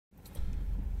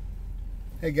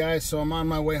Hey guys, so I'm on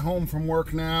my way home from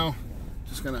work now.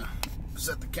 Just gonna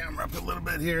set the camera up a little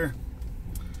bit here.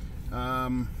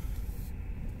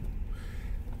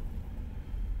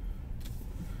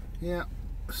 Yeah,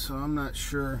 so I'm not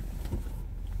sure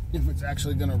if it's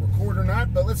actually gonna record or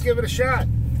not, but let's give it a shot.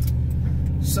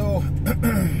 So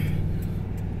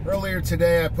earlier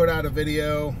today I put out a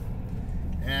video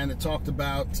and it talked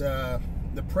about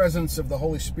the presence of the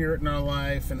Holy Spirit in our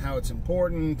life and how it's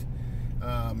important,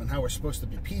 and how we're supposed to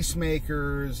be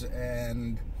peacemakers,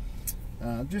 and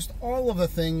just all of the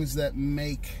things that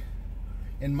make,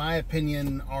 in my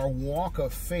opinion, our walk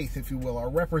of faith, if you will, our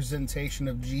representation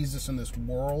of Jesus in this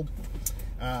world,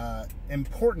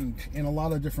 important in a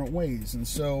lot of different ways. And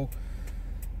so,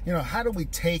 you know, how do we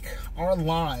take our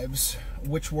lives,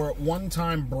 which were at one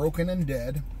time broken and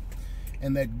dead,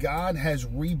 and that God has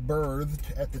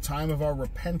rebirthed at the time of our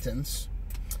repentance,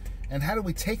 and how do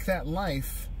we take that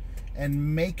life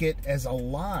and make it as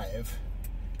alive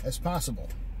as possible?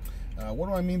 What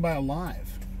do I mean by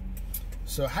alive?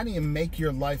 So how do you make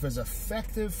your life as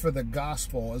effective for the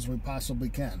gospel as we possibly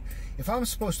can? If I'm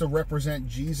supposed to represent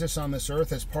Jesus on this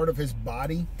earth as part of his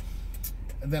body,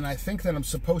 then I think that I'm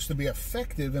supposed to be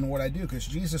effective in what I do, because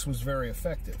Jesus was very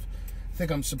effective. I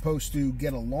think I'm supposed to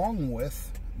get along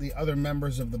with the other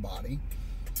members of the body,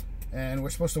 and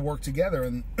we're supposed to work together,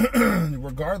 and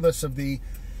regardless of the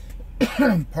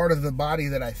part of the body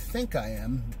that I think I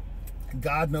am,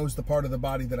 God knows the part of the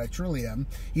body that I truly am.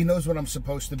 He knows what I'm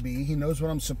supposed to be. He knows what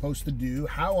I'm supposed to do,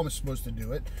 how I'm supposed to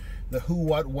do it, the who,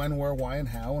 what, when, where, why, and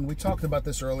how. And we talked about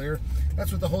this earlier.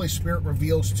 That's what the Holy Spirit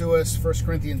reveals to us. 1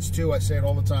 Corinthians 2, I say it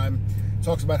all the time,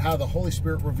 talks about how the Holy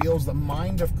Spirit reveals the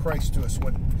mind of Christ to us.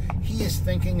 What he is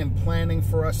thinking and planning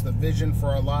for us, the vision for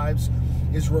our lives,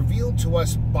 is revealed to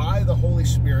us by the Holy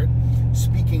Spirit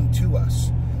speaking to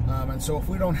us. And so if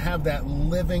we don't have that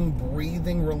living,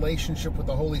 breathing relationship with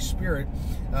the Holy Spirit,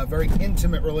 a very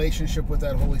intimate relationship with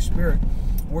that Holy Spirit,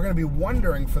 we're going to be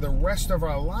wondering for the rest of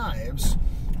our lives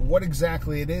what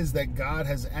exactly it is that God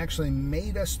has actually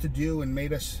made us to do and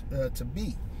made us to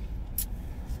be.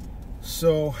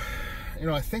 So, you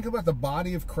know, I think about the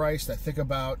body of Christ. I think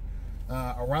about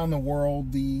around the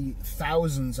world, the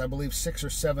thousands, I believe 6,000 or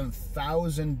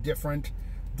 7,000 different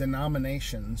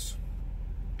denominations.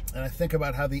 And I think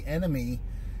about how the enemy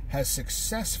has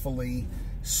successfully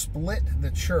split the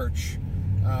church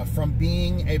from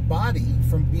being a body,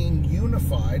 from being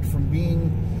unified, from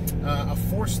being a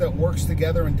force that works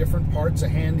together in different parts, a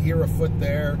hand here, a foot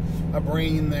there, a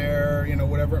brain there, you know,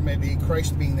 whatever it may be,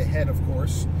 Christ being the head, of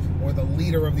course, or the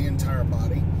leader of the entire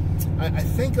body. I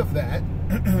think of that,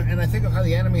 and I think of how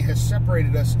the enemy has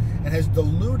separated us and has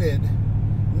diluted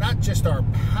not just our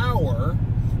power,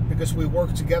 because we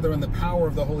work together in the power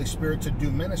of the Holy Spirit to do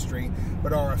ministry,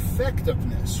 but our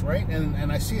effectiveness, right?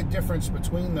 And I see a difference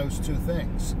between those two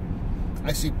things.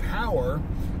 I see power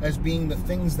as being the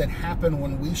things that happen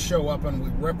when we show up and we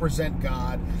represent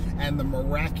God and the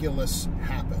miraculous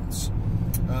happens.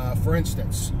 For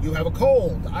instance, you have a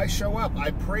cold. I show up.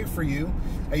 I pray for you.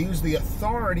 I use the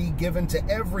authority given to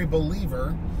every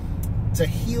believer to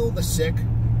heal the sick,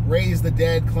 raise the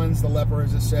dead, cleanse the leper,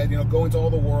 as it said, you know, go into all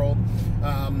the world,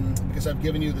 because I've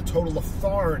given you the total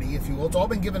authority, if you will. It's all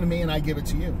been given to me and I give it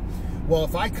to you. Well,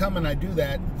 if I come and I do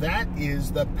that, that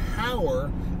is the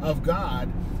power of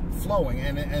God flowing.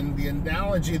 And the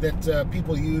analogy that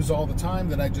people use all the time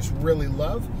that I just really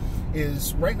love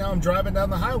is, right now I'm driving down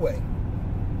the highway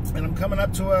and I'm coming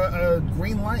up to a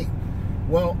green light.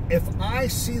 Well, if I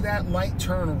see that light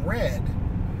turn red,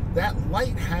 that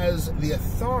light has the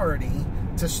authority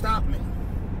to stop me,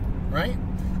 right?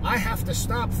 I have to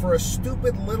stop for a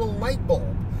stupid little light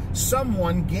bulb.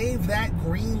 Someone gave that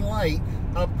green light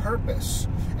a purpose,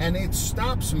 and it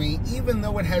stops me, even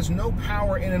though it has no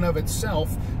power in and of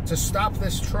itself to stop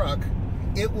this truck.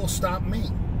 It will stop me.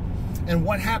 And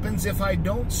what happens if I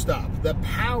don't stop? The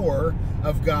power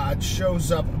of God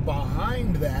shows up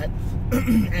behind that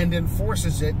and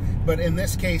enforces it. But in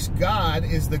this case, God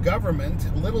is the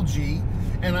government, little g,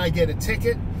 and I get a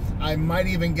ticket. I might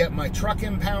even get my truck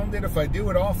impounded if I do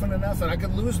it often enough, and I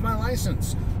could lose my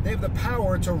license. They have the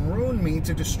power to ruin me,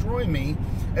 to destroy me,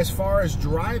 as far as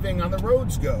driving on the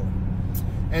roads go.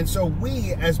 And so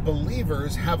we, as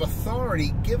believers, have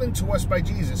authority given to us by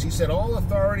Jesus. He said, all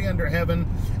authority under heaven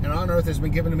and on earth has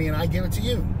been given to me, and I give it to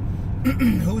you.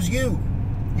 Who's you?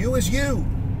 You is you.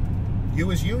 You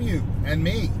is you, and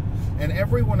me, and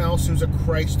everyone else who's a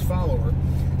Christ follower.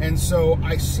 And so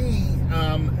I see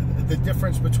the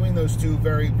difference between those two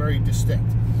very, very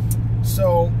distinct.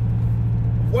 So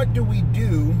what do we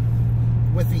do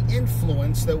with the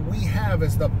influence that we have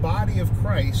as the body of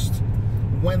Christ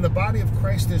when the body of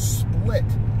Christ is split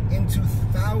into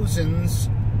thousands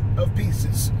of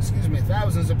pieces.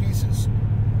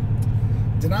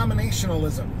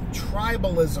 Denominationalism,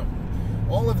 tribalism,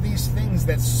 all of these things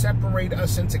that separate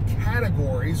us into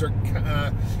categories, or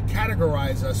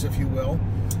categorize us, if you will,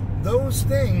 those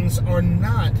things are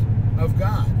not of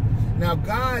God. Now,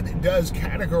 God does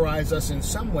categorize us in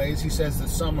some ways. He says that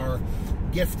some are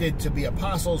gifted to be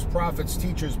apostles, prophets,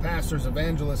 teachers, pastors,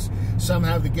 evangelists. Some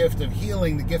have the gift of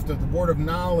healing, the gift of the word of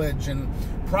knowledge and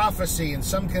prophecy, and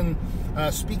some can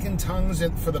speak in tongues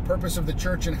for the purpose of the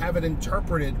church and have it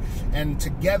interpreted, and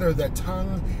together the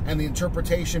tongue and the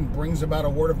interpretation brings about a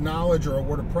word of knowledge or a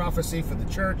word of prophecy for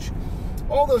the church.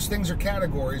 All those things are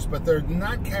categories, but they're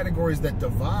not categories that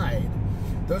divide.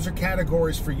 Those are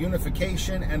categories for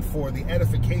unification and for the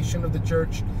edification of the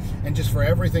church, and just for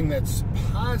everything that's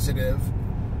positive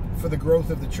for the growth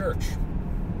of the church.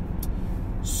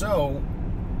 So,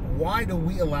 why do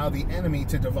we allow the enemy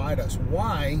to divide us?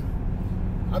 Why?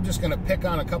 I'm just going to pick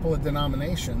on a couple of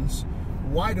denominations.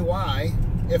 Why do I,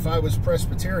 if I was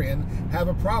Presbyterian, have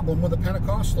a problem with a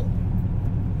Pentecostal?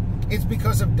 It's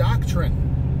because of doctrine.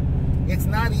 It's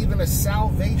not even a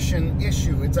salvation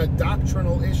issue. It's a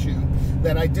doctrinal issue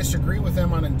that I disagree with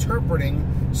them on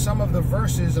interpreting some of the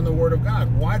verses in the Word of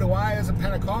God. Why do I, as a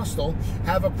Pentecostal,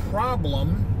 have a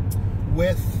problem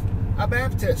with a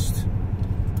Baptist?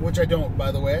 Which I don't,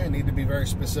 by the way. I need to be very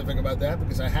specific about that,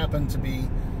 because I happen to be,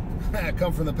 I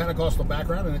come from the Pentecostal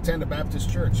background and attend a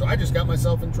Baptist church. So I just got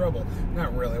myself in trouble.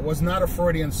 Not really. It was not a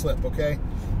Freudian slip, okay?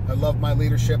 I love my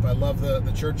leadership. I love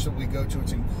the church that we go to.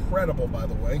 It's incredible, by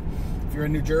the way. If you're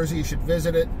in New Jersey, you should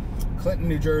visit it. Clinton,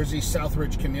 New Jersey,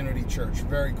 Southridge Community Church.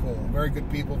 Very cool. Very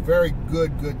good people. Very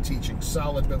good teaching.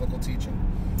 Solid biblical teaching.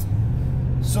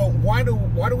 So why do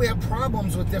we have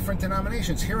problems with different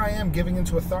denominations? Here I am giving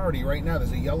into authority right now.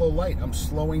 There's a yellow light. I'm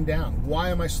slowing down. Why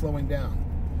am I slowing down?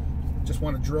 Just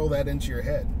want to drill that into your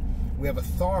head. We have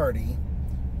authority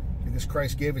because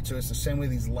Christ gave it to us the same way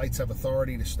these lights have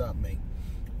authority to stop me.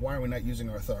 Why are we not using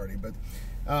our authority? But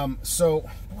so,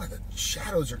 boy, the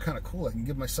shadows are kind of cool. I can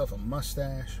give myself a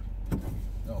mustache.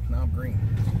 Oh, now I'm green.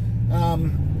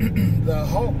 The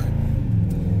Hulk.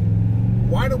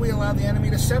 Why do we allow the enemy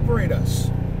to separate us?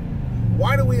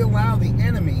 Why do we allow the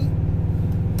enemy...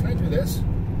 Can I do this?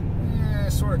 I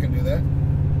sort of can do that.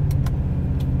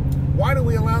 Why do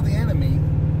we allow the enemy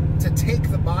to take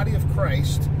the body of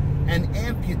Christ and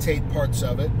amputate parts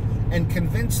of it and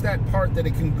convince that part that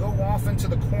it can go off into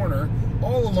the corner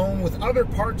all alone with other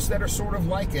parts that are sort of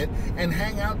like it and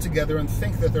hang out together and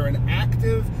think that they're an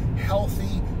active,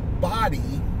 healthy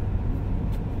body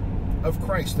of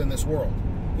Christ in this world?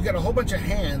 You got a whole bunch of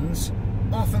hands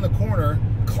off in the corner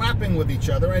clapping with each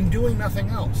other and doing nothing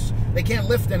else. They can't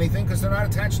lift anything because they're not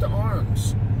attached to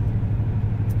arms.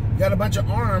 You got a bunch of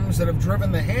arms that have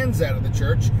driven the hands out of the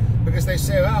church because they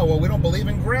say, oh, well, we don't believe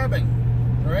in grabbing.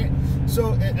 All right?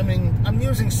 So, I mean, I'm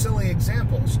using silly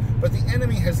examples, but the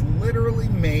enemy has literally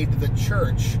made the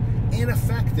church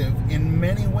ineffective in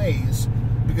many ways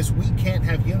because we can't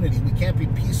have unity. We can't be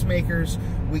peacemakers.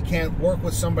 We can't work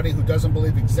with somebody who doesn't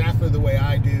believe exactly the way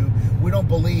I do. We don't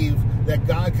believe that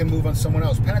God can move on someone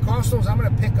else. Pentecostals, I'm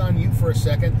going to pick on you for a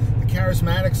second. The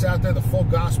charismatics out there, the full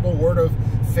gospel, word of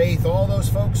faith, all those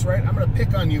folks, right? I'm going to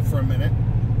pick on you for a minute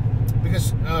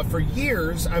because for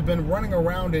years I've been running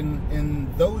around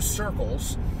in those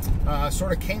circles,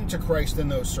 sort of came to Christ in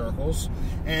those circles,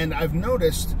 and I've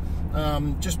noticed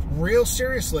just real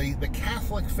seriously, the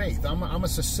Catholic faith. I'm a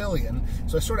Sicilian,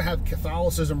 so I sort of have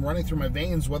Catholicism running through my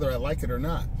veins whether I like it or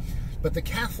not. But the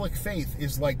Catholic faith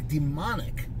is like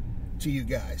demonic to you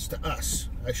guys, to us,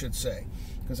 I should say,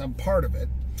 because I'm part of it,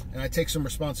 and I take some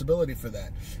responsibility for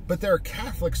that. But there are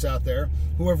Catholics out there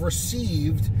who have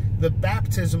received the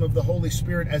baptism of the Holy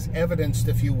Spirit as evidenced,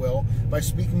 if you will, by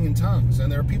speaking in tongues.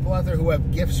 And there are people out there who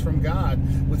have gifts from God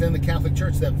within the Catholic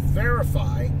Church that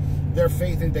verify their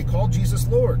faith, and they call Jesus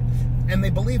Lord. And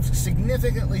they believe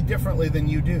significantly differently than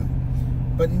you do.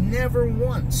 But never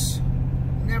once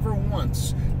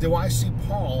do I see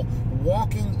Paul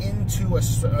walking into a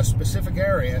specific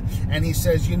area and he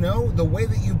says, you know, the way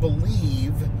that you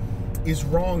believe is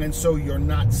wrong, and so you're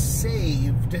not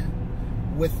saved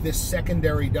with this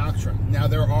secondary doctrine. Now,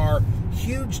 there are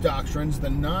huge doctrines, the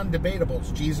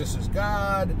non-debatables. Jesus is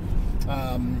God,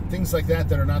 things like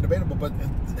that are non-debatable, but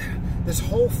this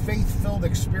whole faith-filled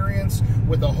experience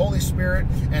with the Holy Spirit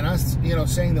and us, you know,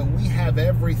 saying that we have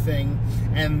everything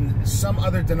and some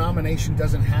other denomination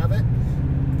doesn't have it,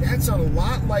 that's a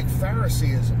lot like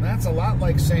Phariseeism. That's a lot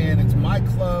like saying, it's my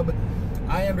club,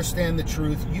 I understand the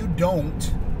truth, you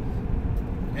don't.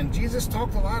 And Jesus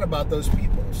talked a lot about those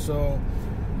people. So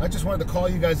I just wanted to call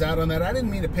you guys out on that. I didn't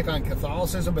mean to pick on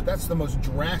Catholicism, but that's the most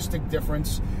drastic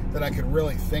difference that I could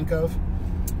really think of.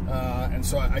 And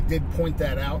so I did point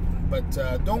that out. But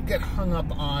don't get hung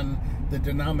up on the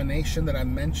denomination that I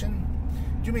mentioned.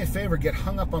 Do me a favor, get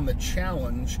hung up on the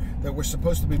challenge that we're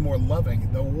supposed to be more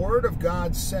loving. The Word of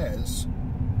God says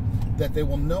that they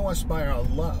will know us by our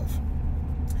love.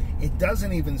 It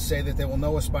doesn't even say that they will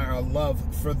know us by our love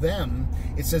for them.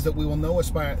 It says that we will know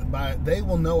us they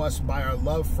will know us by our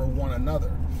love for one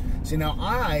another. See, now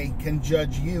I can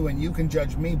judge you and you can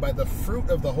judge me by the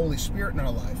fruit of the Holy Spirit in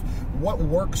our life. What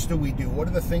works do we do? What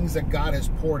are the things that God has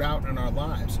poured out in our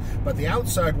lives? But the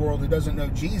outside world who doesn't know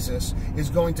Jesus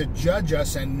is going to judge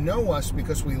us and know us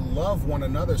because we love one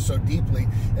another so deeply,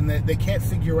 and they can't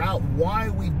figure out why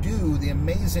we do the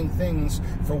amazing things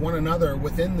for one another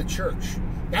within the church.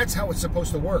 That's how it's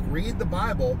supposed to work. Read the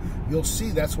Bible, you'll see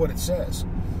that's what it says.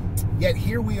 Yet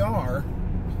here we are,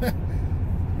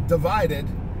 divided,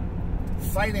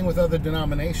 fighting with other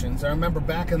denominations. I remember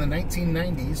back in the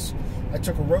 1990s, I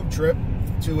took a road trip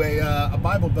to a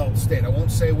Bible Belt state. I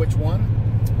won't say which one,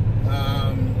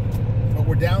 but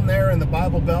we're down there in the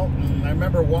Bible Belt, and I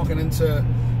remember walking into, it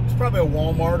was probably a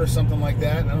Walmart or something like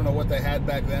that. I don't know what they had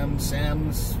back then,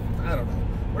 Sam's, I don't know.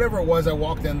 Whatever it was, I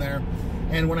walked in there,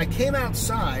 and when I came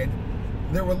outside,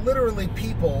 there were literally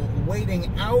people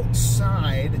waiting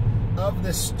outside of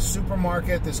this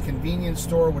supermarket, this convenience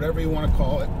store, whatever you want to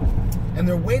call it, and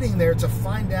they're waiting there to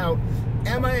find out,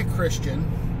 am I a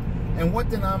Christian, and what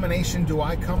denomination do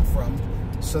I come from,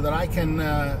 so that I can,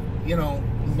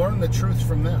 learn the truth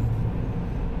from them.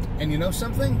 And you know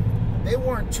something? They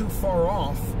weren't too far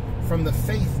off from the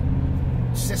faith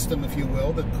system, if you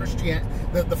will, the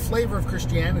flavor of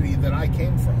Christianity that I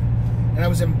came from. And I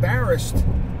was embarrassed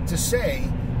to say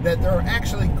that there are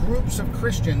actually groups of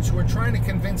Christians who are trying to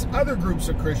convince other groups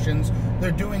of Christians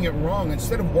they're doing it wrong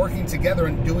instead of working together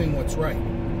and doing what's right.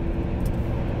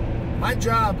 My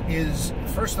job is,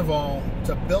 first of all,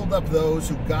 to build up those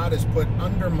who God has put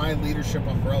under my leadership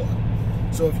umbrella.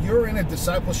 So if you're in a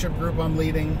discipleship group I'm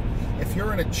leading, if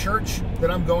you're in a church that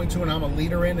I'm going to and I'm a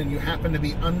leader in, and you happen to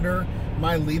be under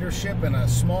my leadership in a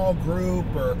small group,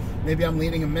 or maybe I'm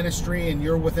leading a ministry and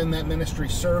you're within that ministry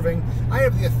serving, I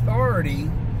have the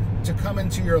authority to come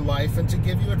into your life and to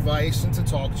give you advice and to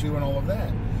talk to you and all of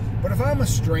that. But if I'm a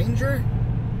stranger,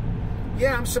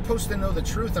 yeah, I'm supposed to know the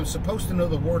truth. I'm supposed to know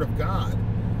the Word of God.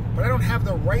 But I don't have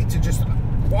the right to just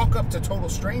walk up to total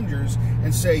strangers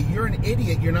and say, you're an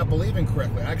idiot, you're not believing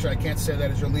correctly. Actually, I can't say that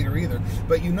as your leader either.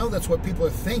 But you know that's what people are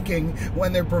thinking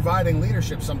when they're providing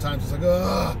leadership sometimes. It's like,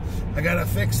 oh, I got to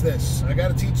fix this. I got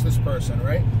to teach this person,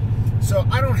 right? So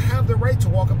I don't have the right to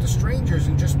walk up to strangers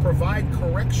and just provide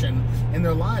correction in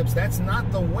their lives. That's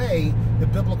not the way the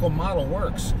biblical model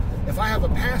works. If I have a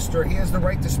pastor, he has the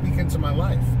right to speak into my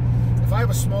life. If I have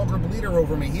a small group leader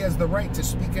over me, he has the right to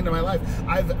speak into my life.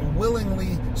 I've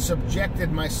willingly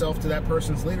subjected myself to that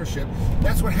person's leadership.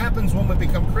 That's what happens when we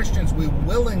become Christians. We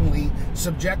willingly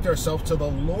subject ourselves to the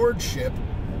lordship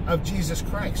of Jesus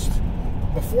Christ.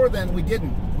 Before then, we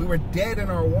didn't. We were dead in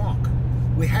our walk.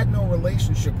 We had no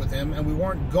relationship with him, and we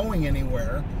weren't going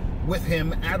anywhere with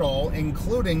him at all,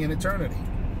 including in eternity.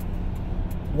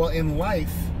 Well, in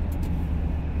life,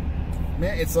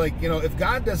 man, it's like, if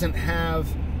God doesn't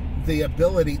have the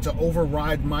ability to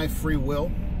override my free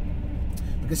will,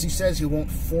 because he says he won't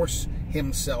force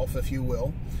himself, if you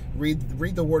will. Read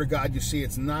the Word of God, you see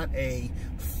it's not a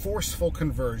forceful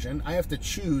conversion. I have to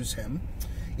choose him.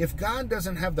 If God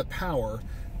doesn't have the power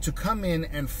to come in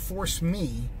and force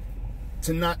me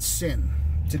to not sin,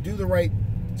 to do the right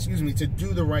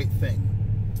thing,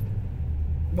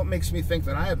 what makes me think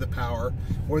that I have the power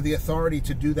or the authority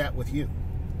to do that with you?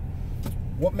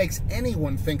 What makes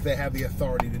anyone think they have the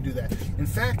authority to do that? In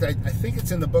fact, I think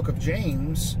it's in the book of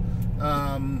James.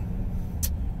 I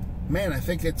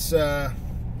think it's I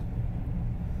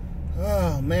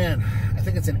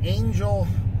think it's an angel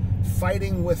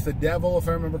fighting with the devil, if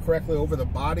I remember correctly, over the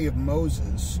body of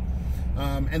Moses.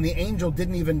 And the angel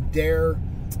didn't even dare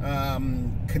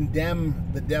condemn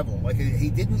the devil. Like, he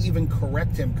didn't even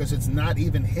correct him, because it's not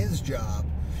even his job.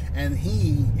 And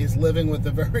he is living with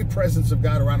the very presence of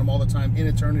God around him all the time in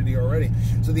eternity already.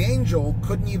 So the angel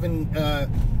couldn't even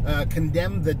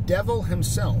condemn the devil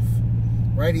himself,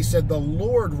 right? He said, the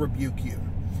Lord rebuke you.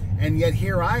 And yet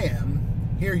here I am,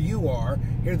 here you are,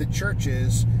 here the church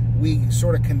is, we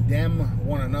sort of condemn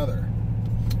one another.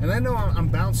 And I know I'm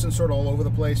bouncing sort of all over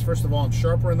the place. First of all, I'm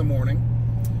sharper in the morning.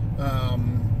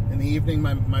 In the evening,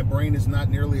 my brain is not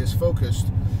nearly as focused.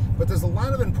 But there's a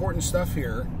lot of important stuff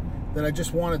here that I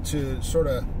just wanted to sort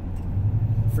of,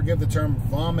 forgive the term,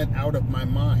 vomit out of my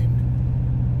mind.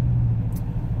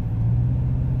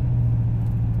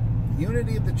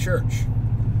 unity of the church.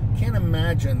 Can't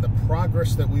imagine the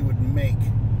progress that we would make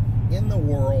in the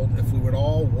world if we would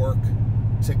all work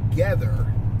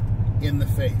together in the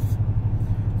faith.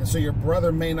 And so your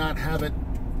brother may not have it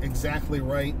exactly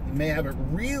right, may have it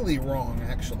really wrong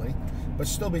actually, but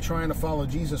still be trying to follow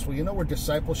Jesus. Well, you know where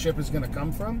discipleship is going to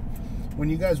come from? When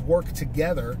you guys work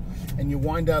together and you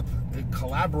wind up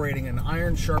collaborating, and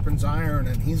iron sharpens iron,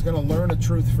 and he's going to learn a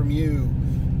truth from you,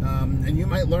 and you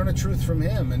might learn a truth from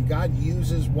him, and God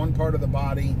uses one part of the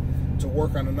body to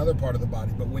work on another part of the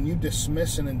body. But when you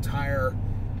dismiss an entire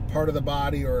part of the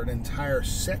body or an entire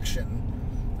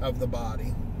section of the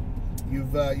body,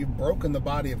 you've broken the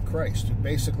body of Christ. You've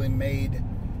basically made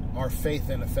our faith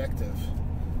ineffective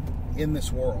in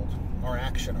this world, our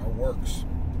action, our works.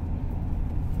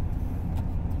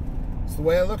 It's the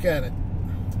way I look at it.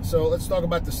 So let's talk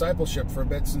about discipleship for a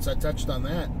bit, since I touched on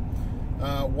that.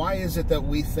 Why is it that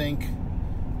we think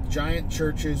giant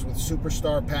churches with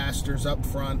superstar pastors up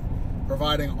front,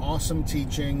 providing awesome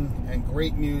teaching and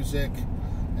great music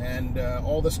and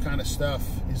all this kind of stuff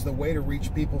is the way to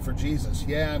reach people for Jesus?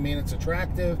 Yeah, I mean, it's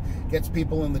attractive, gets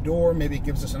people in the door, maybe it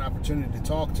gives us an opportunity to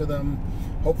talk to them.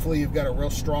 Hopefully you've got a real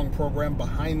strong program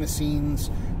behind the scenes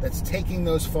that's taking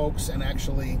those folks and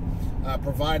actually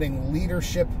providing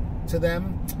leadership to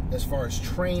them as far as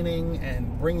training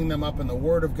and bringing them up in the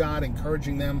Word of God,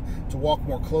 encouraging them to walk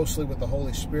more closely with the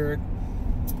Holy Spirit.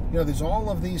 You know, there's all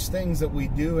of these things that we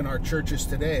do in our churches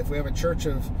today. If we have a church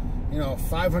of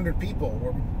 500 people,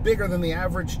 we're bigger than the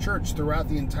average church throughout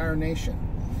the entire nation.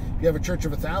 If you have a church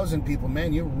of 1,000 people,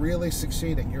 man, you're really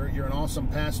succeeding. You're an awesome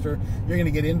pastor. You're going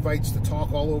to get invites to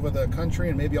talk all over the country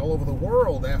and maybe all over the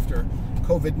world after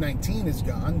COVID-19 is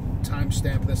gone.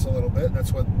 Timestamp this a little bit.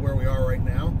 That's where we are right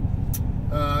now.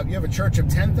 You have a church of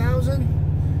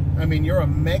 10,000? I mean, you're a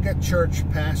mega church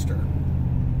pastor.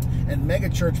 And mega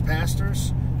church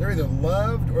pastors, they're either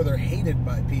loved or they're hated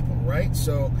by people, right?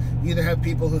 So you either have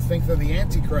people who think they're the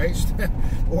Antichrist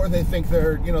or they think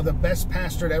they're, the best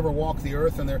pastor to ever walk the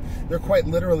earth, and they're quite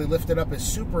literally lifted up as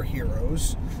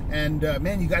superheroes. And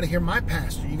man, you got to hear my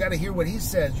pastor. You got to hear what he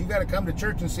says. You got to come to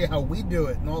church and see how we do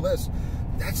it and all this.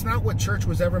 That's not what church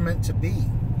was ever meant to be.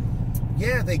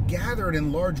 Yeah, they gathered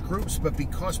in large groups, but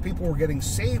because people were getting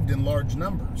saved in large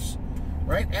numbers.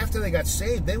 Right? After they got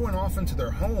saved, they went off into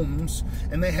their homes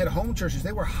and they had home churches.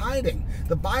 They were hiding.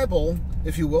 The Bible,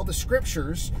 if you will, the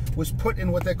scriptures, was put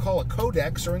in what they call a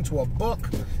codex, or into a book,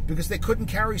 because they couldn't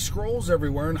carry scrolls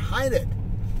everywhere and hide it.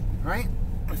 Right?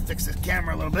 Let me fix this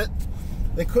camera a little bit.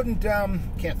 They couldn't,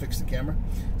 can't fix the camera.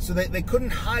 So they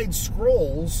couldn't hide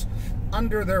scrolls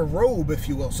under their robe, if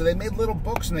you will. So they made little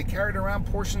books and they carried around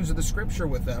portions of the scripture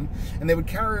with them, and they would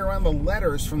carry around the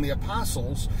letters from the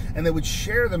apostles, and they would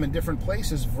share them in different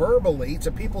places verbally to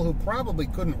people who probably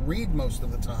couldn't read most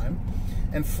of the time.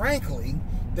 And frankly,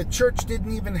 the church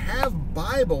didn't even have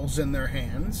Bibles in their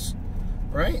hands,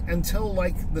 right, until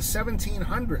like the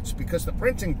 1700s, because the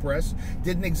printing press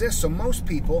didn't exist. So most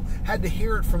people had to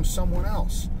hear it from someone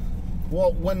else.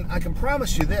 Well, when I can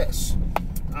promise you this,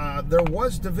 there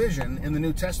was division in the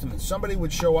New Testament. Somebody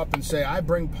would show up and say, I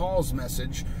bring Paul's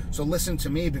message, so listen to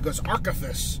me, because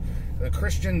Archippus, the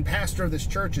Christian pastor of this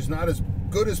church, is not as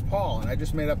good as Paul. And I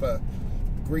just made up a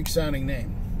Greek-sounding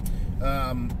name.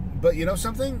 But you know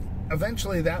something?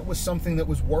 Eventually that was something that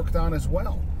was worked on as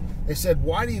well. They said,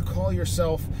 why do you call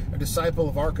yourself a disciple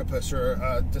of Archippus, or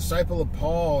a disciple of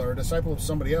Paul, or a disciple of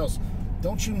somebody else?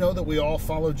 Don't you know that we all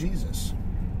follow Jesus?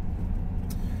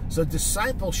 So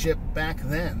discipleship back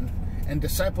then and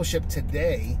discipleship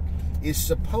today is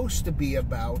supposed to be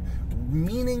about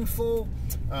meaningful,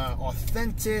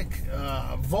 authentic,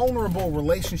 vulnerable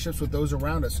relationships with those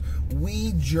around us.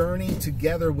 We journey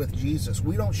together with Jesus.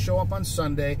 We don't show up on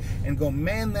Sunday and go,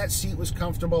 man, that seat was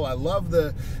comfortable. I love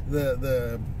the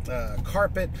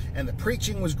carpet, and the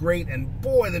preaching was great, and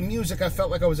boy, the music, I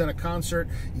felt like I was in a concert.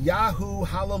 Yahoo,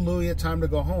 hallelujah, time to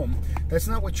go home. That's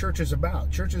not what church is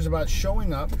about. Church is about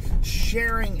showing up,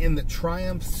 sharing in the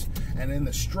triumphs and in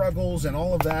the struggles and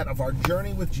all of that of our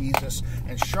journey with Jesus,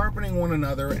 and sharpening one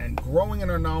another, and growing in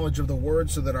our knowledge of the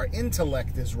Word so that our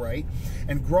intellect is right,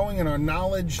 and growing in our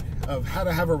knowledge of how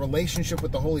to have a relationship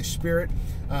with the Holy Spirit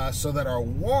so that our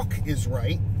walk is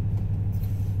right.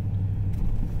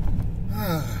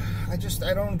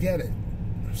 I don't get it.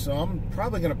 So I'm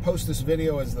probably going to post this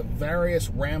video as the various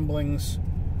ramblings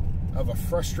of a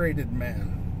frustrated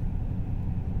man,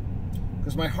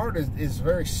 because my heart is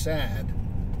very sad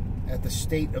at the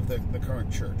state of the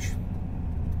current church.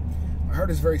 My heart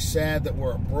is very sad that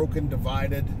we're a broken,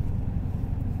 divided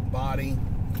body,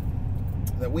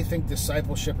 that we think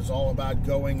discipleship is all about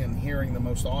going and hearing the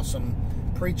most awesome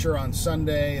preacher on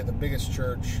Sunday at the biggest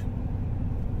church.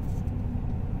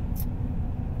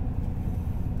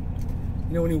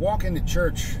 You know, when you walk into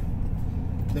church,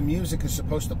 the music is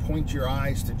supposed to point your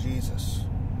eyes to Jesus.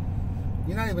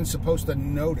 You're not even supposed to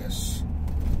notice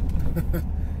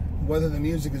whether the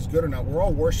music is good or not. We're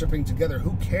all worshiping together.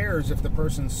 Who cares if the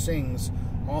person sings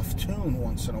off tune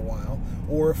once in a while,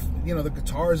 or if, you know, the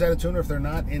guitar is out of tune, or if they're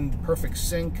not in perfect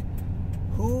sync?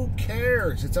 Who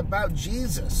cares? It's about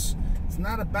Jesus. It's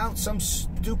not about some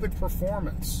stupid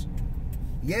performance.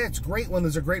 Yeah, it's great when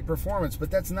there's a great performance,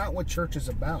 but that's not what church is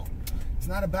about. It's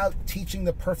not about teaching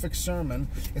the perfect sermon.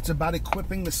 It's about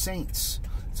equipping the saints.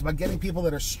 It's about getting people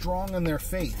that are strong in their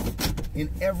faith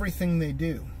in everything they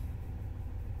do.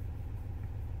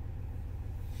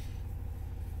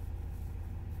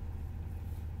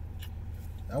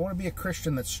 I want to be a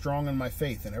Christian that's strong in my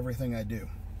faith in everything I do.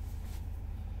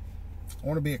 I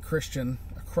want to be a Christian,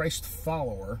 a Christ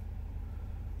follower,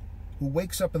 who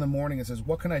wakes up in the morning and says,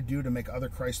 what can I do to make other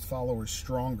Christ followers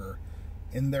stronger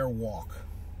in their walk?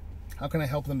 How can I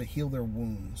help them to heal their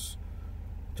wounds,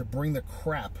 to bring the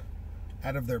crap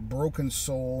out of their broken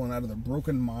soul and out of their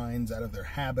broken minds, out of their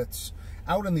habits,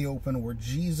 out in the open where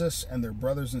Jesus and their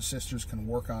brothers and sisters can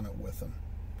work on it with them,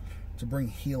 to bring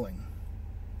healing.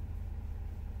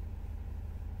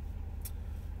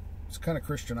 It's the kind of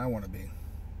Christian I want to be.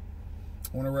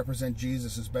 I want to represent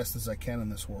Jesus as best as I can in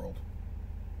this world.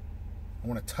 I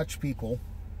want to touch people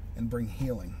and bring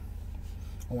healing.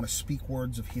 I want to speak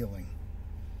words of healing.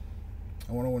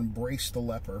 I want to embrace the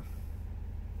leper.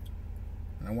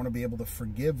 And I want to be able to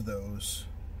forgive those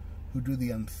who do the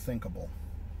unthinkable.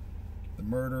 The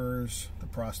murderers, the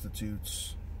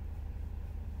prostitutes.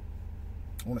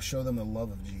 I want to show them the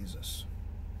love of Jesus.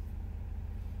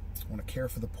 I want to care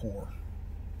for the poor.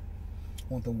 I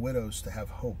want the widows to have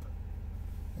hope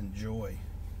and joy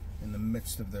in the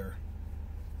midst of their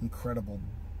incredible,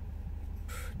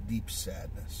 deep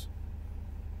sadness.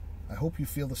 I hope you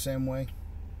feel the same way.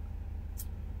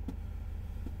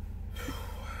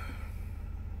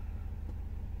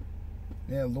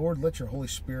 Yeah, Lord, let your Holy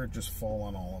Spirit just fall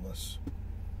on all of us.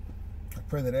 I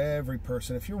pray that every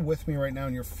person, if you're with me right now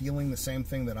and you're feeling the same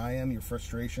thing that I am, your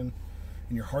frustration,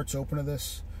 and your heart's open to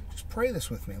this, just pray this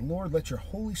with me. Lord, let your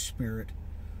Holy Spirit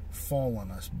fall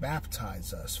on us,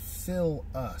 baptize us, fill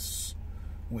us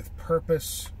with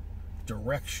purpose,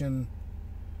 direction,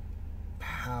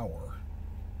 power.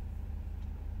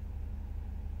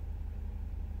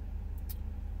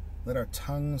 Let our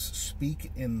tongues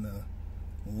speak in the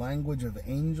language of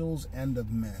angels and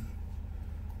of men.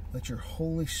 Let your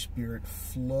Holy Spirit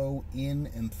flow in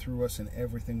and through us in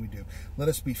everything we do. Let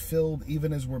us be filled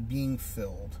even as we're being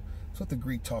filled. That's what the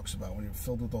Greek talks about when you're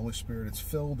filled with the Holy Spirit. It's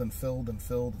filled and filled and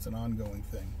filled. It's an ongoing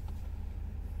thing.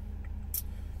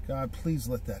 God, please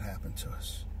let that happen to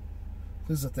us.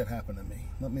 Please let that happen to me.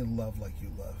 Let me love like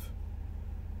you love.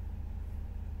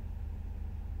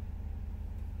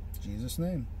 In Jesus'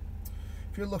 name.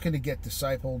 If you're looking to get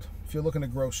discipled, if you're looking to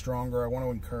grow stronger, I want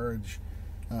to encourage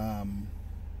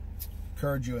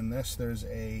you in this. There's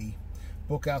a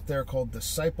book out there called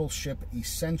Discipleship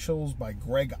Essentials by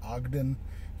Greg Ogden.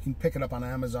 You can pick it up on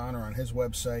Amazon or on his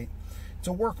website. It's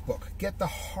a workbook. Get the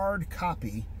hard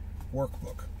copy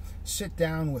workbook. Sit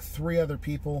down with 3 other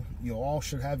people. You all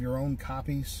should have your own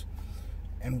copies.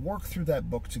 And work through that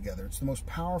book together. It's the most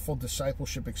powerful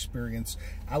discipleship experience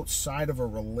outside of a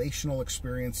relational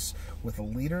experience with a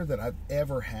leader that I've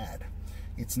ever had.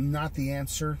 It's not the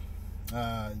answer.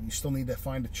 You still need to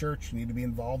find a church. You need to be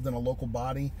involved in a local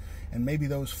body. And maybe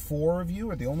those 4 of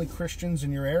you are the only Christians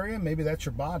in your area. Maybe that's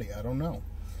your body. I don't know.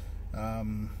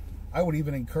 I would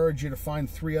even encourage you to find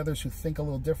 3 others who think a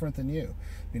little different than you.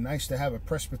 It'd be nice to have a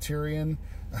Presbyterian,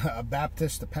 a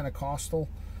Baptist, a Pentecostal,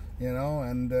 you know,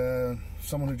 and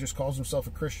someone who just calls himself a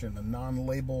Christian, a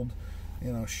non-labeled,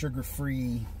 you know,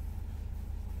 sugar-free,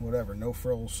 whatever,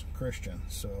 no-frills Christian.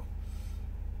 So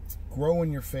grow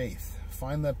in your faith.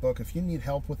 Find that book. If you need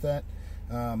help with that,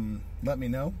 let me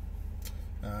know.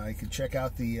 You can check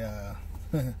out the,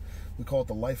 we call it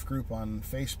the Life Group on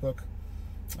Facebook.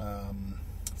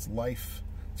 It's Life,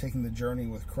 Taking the Journey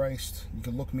with Christ. You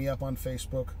can look me up on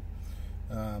Facebook.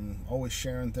 Always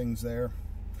sharing things there.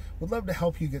 Would love to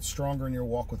help you get stronger in your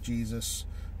walk with Jesus,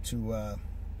 to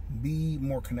be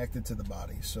more connected to the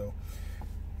body. So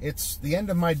it's the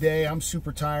end of my day. I'm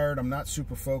super tired. I'm not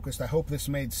super focused. I hope this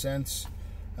made sense.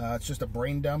 It's just a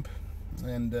brain dump.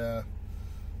 And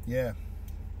yeah,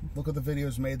 look at the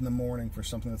videos made in the morning for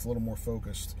something that's a little more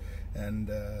focused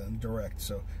and direct.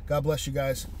 So God bless you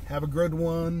guys. Have a good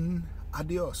one.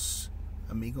 Adios,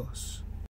 amigos.